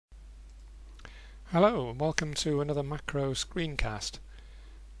Hello and welcome to another macro screencast.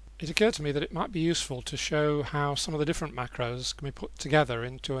 It occurred to me that it might be useful to show how some of the different macros can be put together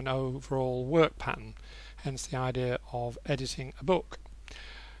into an overall work pattern, hence the idea of editing a book.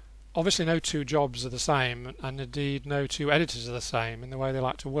 Obviously no two jobs are the same, and indeed no two editors are the same in the way they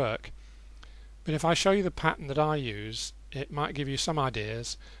like to work. But if I show you the pattern that I use, it might give you some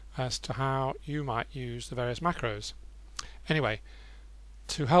ideas as to how you might use the various macros. Anyway,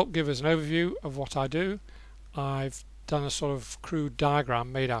 to help give us an overview of what I do, I've done a sort of crude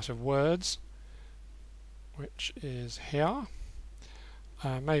diagram made out of words, which is here.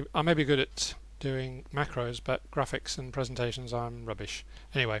 I may be good at doing macros, but graphics and presentations I'm rubbish.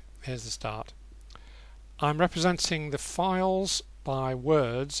 Anyway, here's the start. I'm representing the files by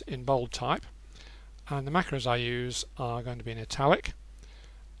words in bold type, and the macros I use are going to be in italic,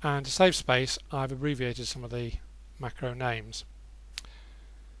 and to save space I've abbreviated some of the macro names.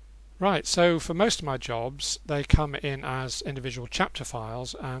 Right, so for most of my jobs they come in as individual chapter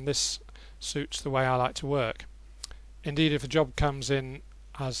files, and this suits the way I like to work. Indeed, if a job comes in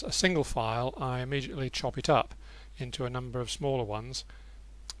as a single file, I immediately chop it up into a number of smaller ones,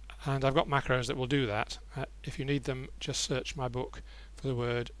 and I've got macros that will do that. If you need them, just search my book for the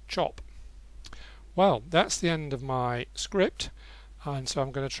word chop. Well, that's the end of my script, and so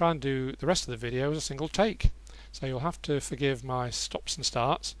I'm going to try and do the rest of the video as a single take. So you'll have to forgive my stops and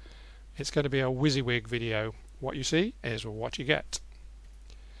starts. It's going to be a WYSIWYG video. What you see is what you get.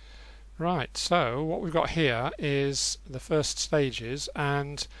 Right, so what we've got here is the first stages,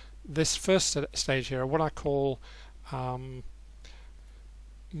 and this first stage here are what I call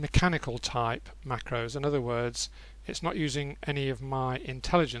mechanical type macros. In other words, it's not using any of my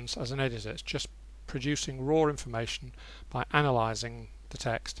intelligence as an editor, it's just producing raw information by analysing the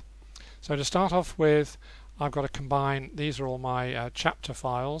text. So to start off with, I've got to combine, these are all my chapter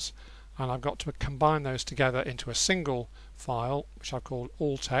files, and I've got to combine those together into a single file, which I've called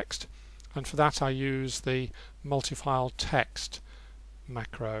all text, and for that I use the multi-file text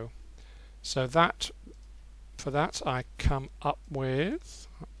macro. So for that I come up with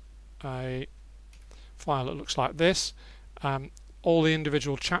a file that looks like this. All the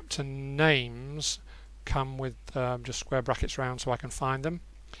individual chapter names come with just square brackets around so I can find them.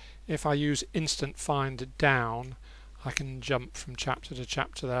 If I use instant find down, I can jump from chapter to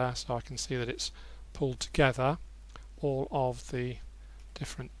chapter there, so I can see that it's pulled together all of the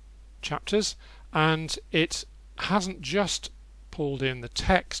different chapters, and it hasn't just pulled in the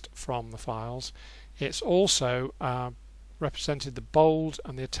text from the files, it's also represented the bold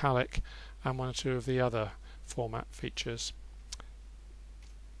and the italic and one or two of the other format features.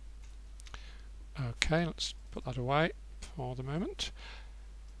 Okay, let's put that away for the moment.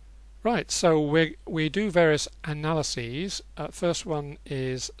 Right, so we do various analyses. First one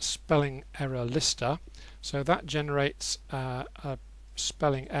is spelling error lister. So that generates a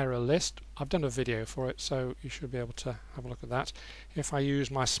spelling error list. I've done a video for it, so you should be able to have a look at that. If I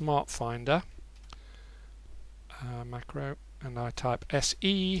use my Smart Finder macro and I type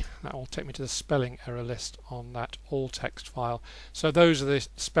SE, that will take me to the spelling error list on that all text file. So those are the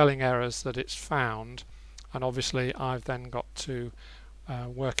spelling errors that it's found, and obviously I've then got to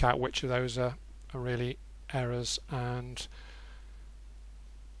work out which of those are really errors and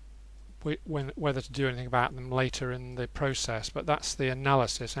whether to do anything about them later in the process. But that's the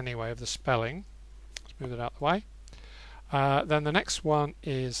analysis anyway of the spelling. Let's move it out of the way. Then the next one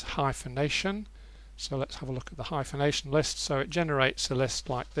is hyphenation. So let's have a look at the hyphenation list. So it generates a list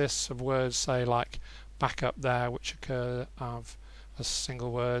like this of words, say like backup there, which occur as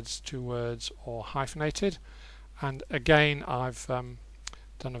single words, two words, or hyphenated. And again, I've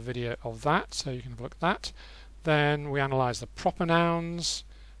done a video of that, so you can have a look at that. Then we analyse the proper nouns,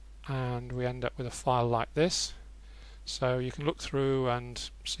 and we end up with a file like this. So you can look through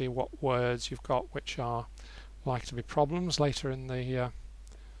and see what words you've got which are likely to be problems later in the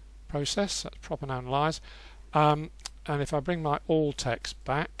process. That's proper noun lies. And if I bring my all text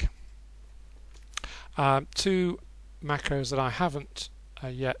back, two macros that I haven't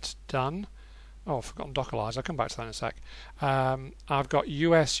yet done. Oh, I've forgotten Dockerize. I'll come back to that in a sec. I've got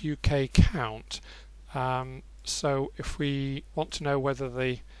US UK count. So if we want to know whether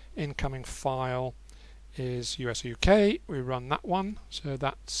the incoming file is US UK, we run that one. So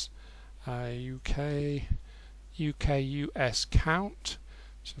that's UK US count.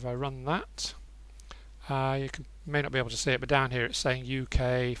 So if I run that, may not be able to see it, but down here it's saying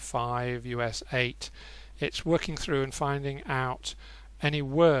UK 5, US 8. It's working through and finding out any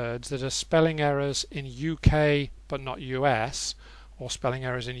words that are spelling errors in UK but not US, or spelling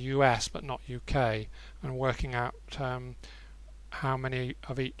errors in US but not UK, and working out how many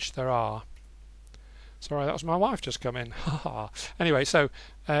of each there are. Sorry, that was my wife just come in. Anyway, so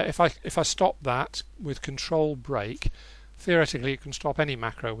if I stop that with control break, theoretically you can stop any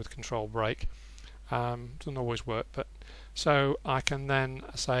macro with control break. Doesn't always work, but so I can then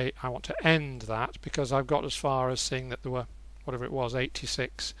say I want to end that because I've got as far as seeing that there were, whatever it was,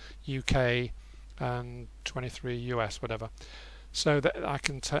 86 UK and 23 US, whatever. So that I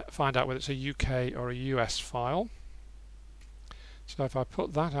can find out whether it's a UK or a US file. So if I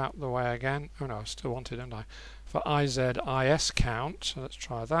put that out the way again, oh no, I still want it, don't I? For IZIS count, so let's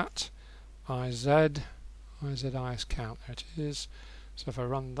try that. IZIS count, there it is. So if I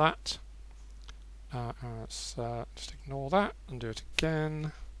run that, let's just ignore that and do it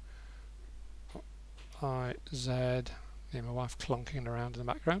again. IZ, my wife clunking around in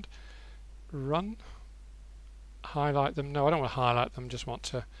the background. Run. Highlight them. No, I don't want to highlight them.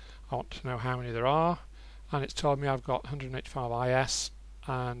 I want to know how many there are. And it's told me I've got 185 IS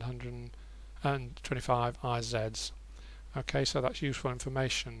and 125 IZs. Okay, so that's useful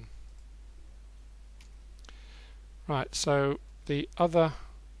information. Right, so the other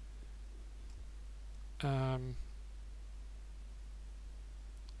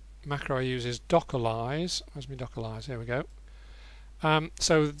macro I use is dockerlize. Where's my dockerlize? Here we go.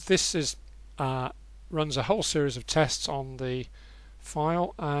 So this is runs a whole series of tests on the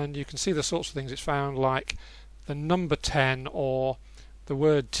file, and you can see the sorts of things it's found, like the number 10 or the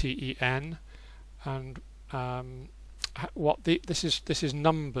word TEN, and this is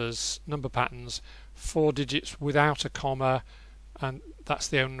number patterns, 4 digits without a comma, and that's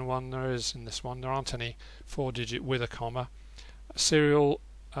the only one there is in this one. There aren't any 4-digit with a comma. A serial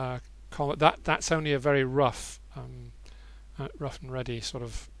comma, that's only a very rough and ready sort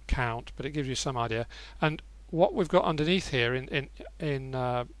of count, but it gives you some idea. And what we've got underneath here in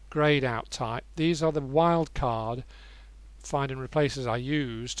grayed out type, these are the wildcard find and replaces I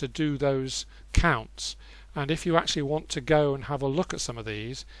use to do those counts. And if you actually want to go and have a look at some of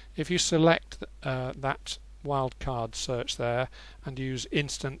these, if you select that wildcard search there and use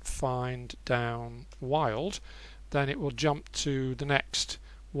instant find down wild, then it will jump to the next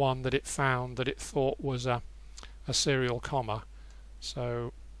one that it found that it thought was a serial comma.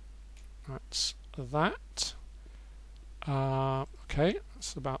 So that's that. Okay,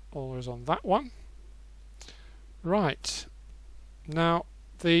 that's about all there is on that one. Right, now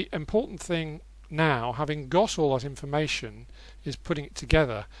the important thing now, having got all that information, is putting it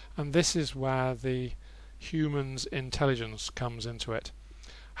together, and this is where the human's intelligence comes into it.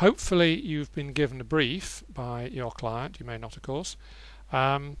 Hopefully you've been given a brief by your client, you may not of course,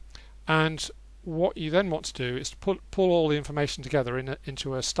 and what you then want to do is to pull all the information together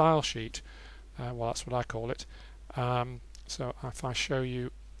into a style sheet. Well, that's what I call it. So if I show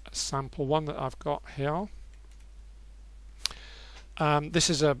you a sample one that I've got here, this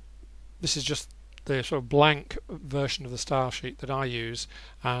is just the sort of blank version of the style sheet that I use,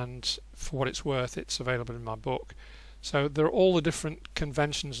 and for what it's worth, it's available in my book. So there are all the different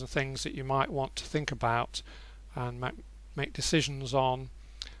conventions and things that you might want to think about and make decisions on,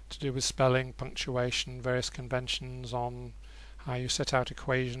 to do with spelling, punctuation, various conventions on how you set out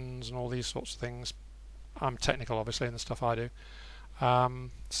equations and all these sorts of things. I'm technical obviously in the stuff I do.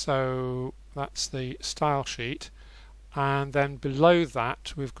 So that's the style sheet, and then below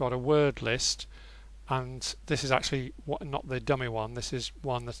that we've got a word list, and this is actually not the dummy one, this is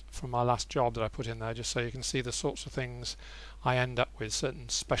one that's from my last job that I put in there, just so you can see the sorts of things I end up with, certain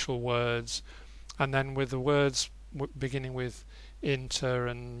special words, and then with the words beginning with inter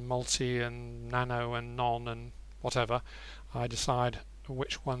and multi and nano and non and whatever, I decide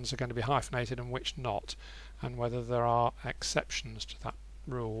which ones are going to be hyphenated and which not, and whether there are exceptions to that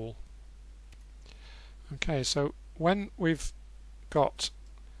rule. Okay, so when we've got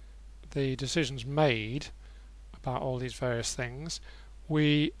the decisions made about all these various things,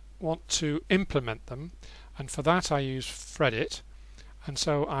 we want to implement them, and for that I use Threadit, and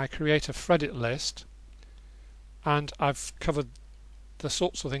so I create a Threadit list, and I've covered the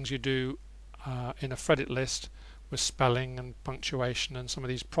sorts of things you do in a Threadit list with spelling and punctuation and some of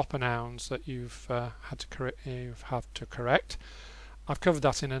these proper nouns that you've had to correct. I've covered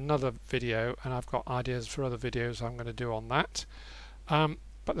that in another video, and I've got ideas for other videos I'm going to do on that.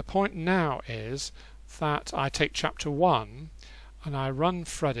 But the point now is that I take chapter 1 and I run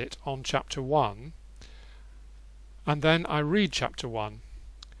Threadit on chapter 1, and then I read chapter 1.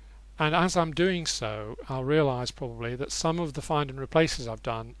 And as I'm doing so, I'll realise probably that some of the find and replaces I've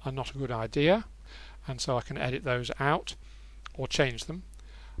done are not a good idea, and so I can edit those out or change them.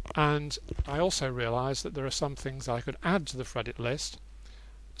 And I also realise that there are some things I could add to the Threadit list.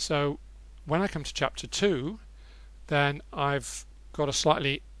 So when I come to chapter 2, then I've got a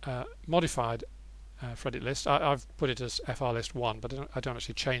slightly modified Threadit list. I've put it as FR list 1, but I don't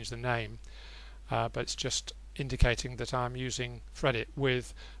actually change the name, but it's just indicating that I'm using Threadit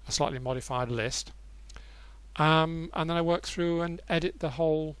with a slightly modified list. And then I work through and edit the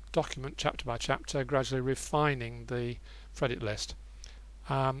whole document chapter by chapter, gradually refining the Threadit list.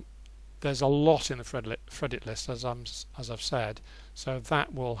 There's a lot in the Threadit list, as I've said, so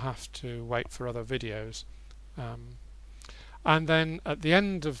that will have to wait for other videos. And then at the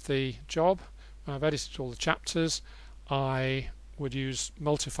end of the job, when I've edited all the chapters, I would use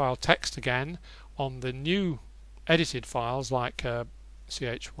multi-file text again on the new edited files like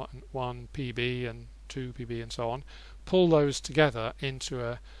ch1 pb and 2 pb and so on, pull those together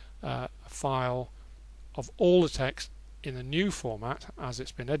into a file of all the text in the new format as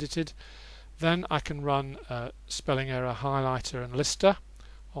it's been edited. Then I can run a spelling error highlighter and lister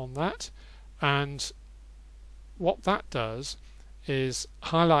on that, and what that does is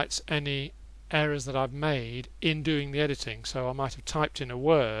highlights any errors that I've made in doing the editing. So I might have typed in a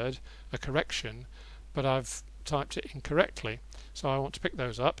word, a correction, but I've typed it incorrectly, so I want to pick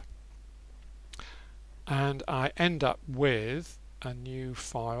those up, and I end up with a new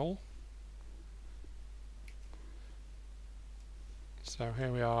file. So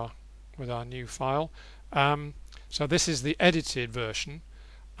here we are with our new file. So this is the edited version,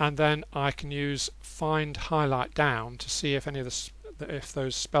 and then I can use find highlight down to see if any of if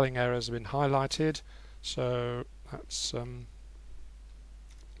those spelling errors have been highlighted. So that's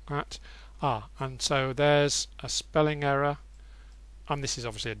that. And so there's a spelling error, and this is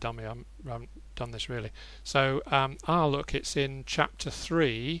obviously a dummy. I haven't done this really. So look, it's in chapter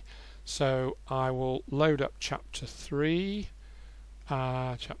 3. So I will load up chapter 3.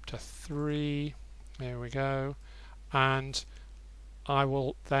 Chapter 3. There we go. And I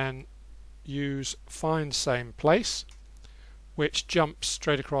will then use find same place, which jumps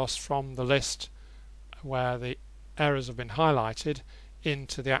straight across from the list where the errors have been highlighted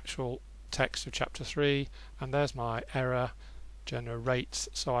into the actual text of chapter 3, and there's my error generates,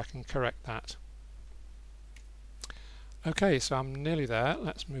 so I can correct that. Okay, so I'm nearly there.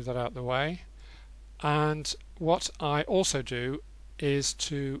 Let's move that out of the way. And what I also do is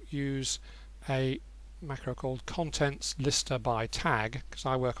to use a macro called contents lister by tag, because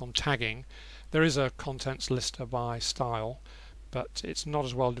I work on tagging. There is a contents lister by style, but it's not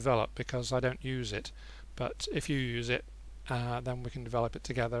as well developed because I don't use it. But if you use it, then we can develop it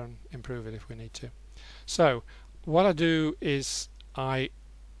together and improve it if we need to. So what I do is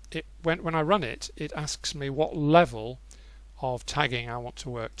when I run it, it asks me what level of tagging I want to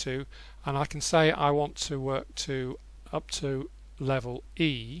work to, and I can say I want to work to up to level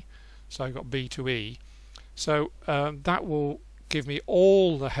E, so I've got B to E. So that will give me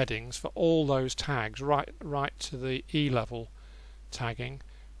all the headings for all those tags right to the E level tagging,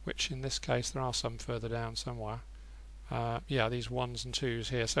 which in this case there are some further down somewhere. Yeah, these 1s and 2s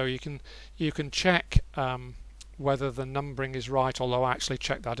here. So you can check whether the numbering is right, although I actually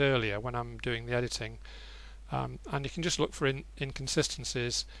checked that earlier when I'm doing the editing. And you can just look for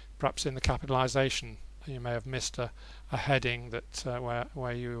inconsistencies, perhaps in the capitalization. You may have missed a heading that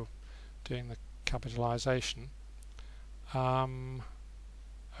where you're doing the capitalization.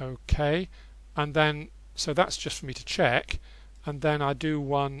 Okay, and then so that's just for me to check, and then I do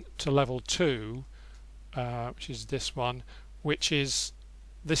one to level 2, which is this one,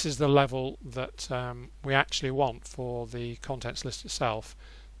 this is the level that we actually want for the contents list itself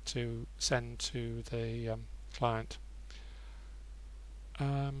to send to the client.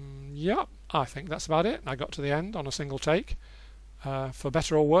 Yeah, I think that's about it. I got to the end on a single take. For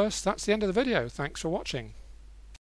better or worse, that's the end of the video. Thanks for watching.